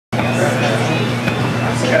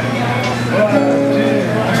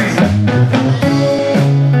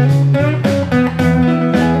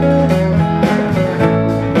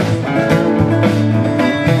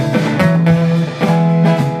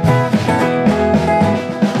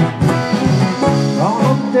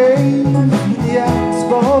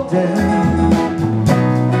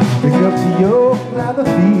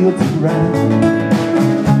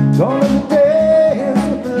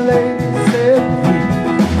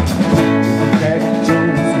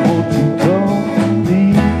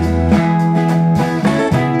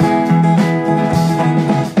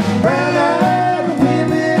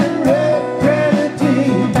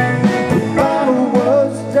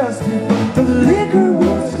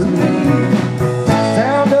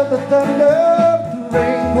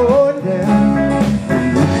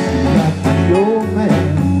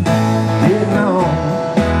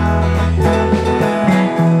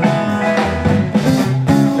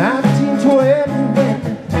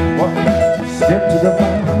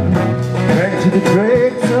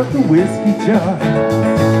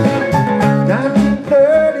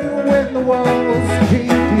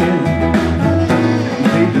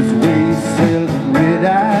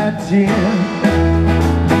gin.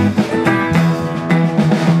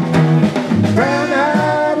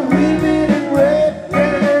 Brown-eyed women in red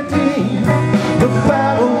grenadine. The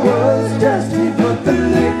bottle was dusty, but the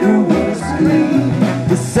liquor was clean.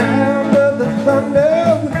 The sound of the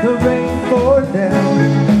thunder with the rain pouring down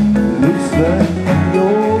looks like the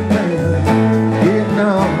old man getting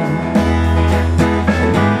on.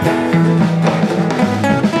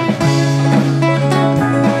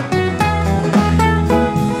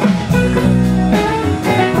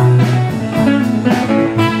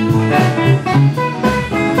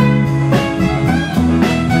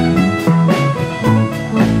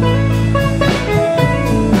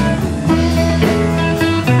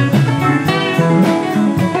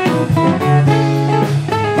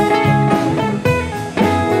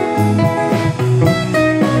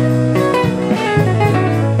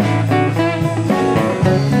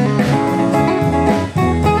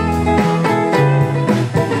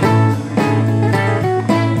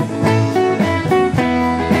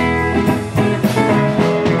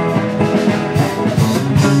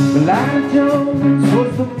 Jones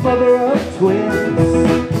was the mother of twins.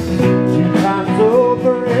 Two times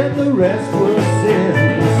over and the rest were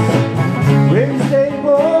sins. Raised eight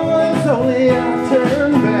boys, only I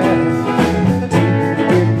turned back. Didn't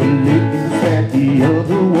get the lickings that the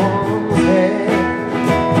other ones had.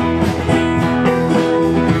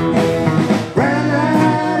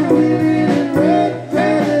 Brown-eyed women in red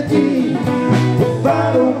grenadine. The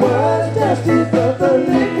bottle was dusty, but the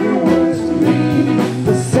liquor was clean.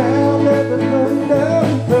 The sound of the thunder,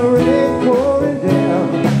 the rain pouring down,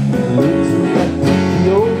 looks like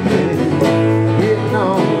the old man getting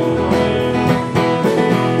on.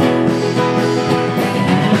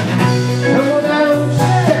 Come on down,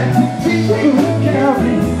 Jack, keep the roof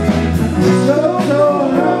county. So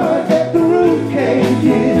hard that the roof caved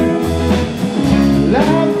in.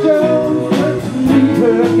 Life Jones went to meet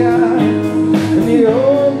her guy, and the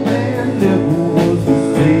old man never was the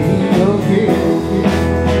same again.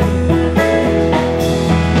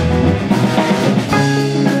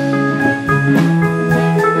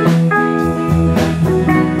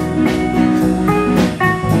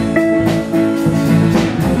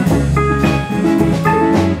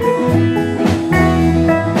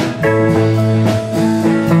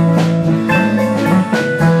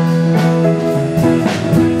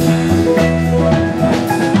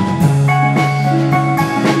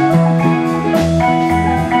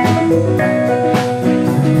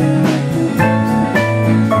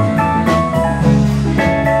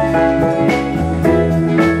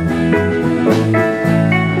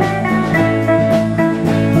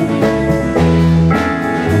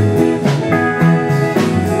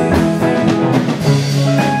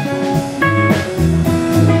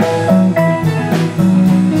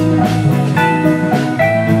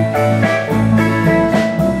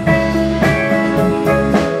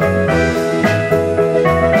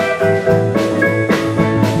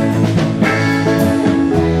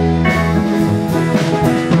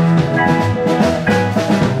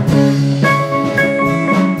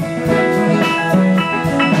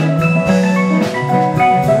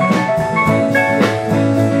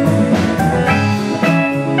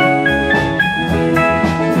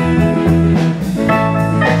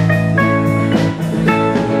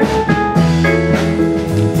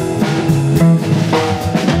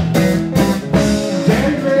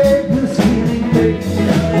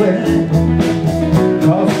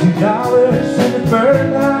 Cost $2 and it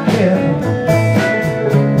burned like hell.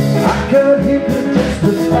 I could hit the just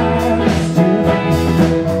the fire still.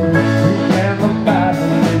 And the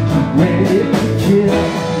Bible and you ready to chill.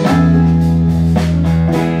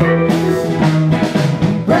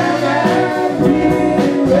 Brown-eyed women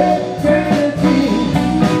in red grenadine.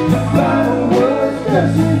 The bottle was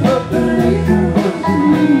dusty, but the liquor was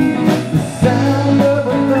clean. The sound of a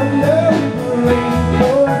thunder, the rain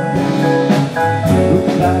pouring down,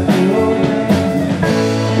 looks like the old man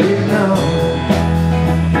getting on.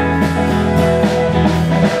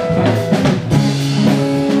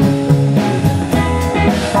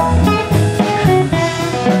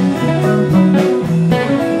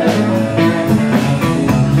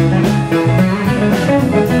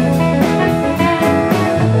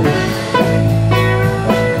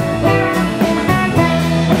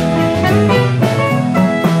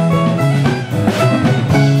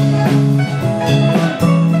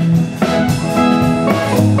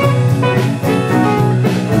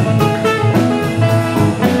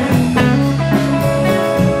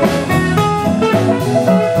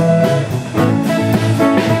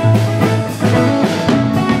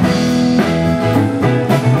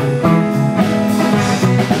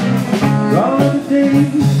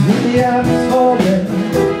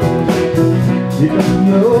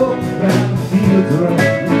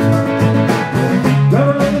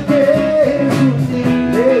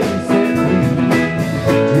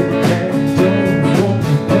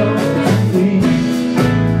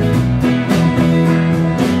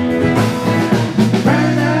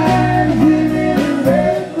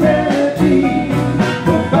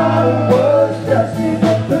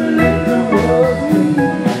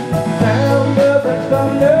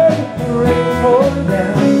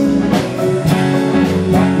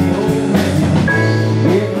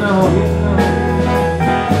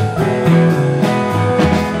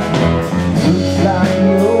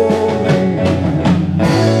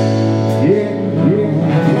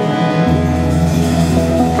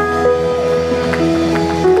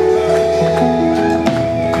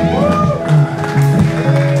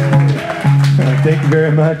 Thank you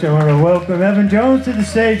very much. I want to welcome Evan Jones to the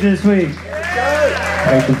stage this week.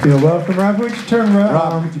 Make him feel welcome. Rob, would you turn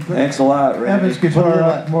around? Thanks a lot, Randy. Evan's guitar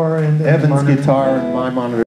up more in the Evan's monitor. guitar and my monitor.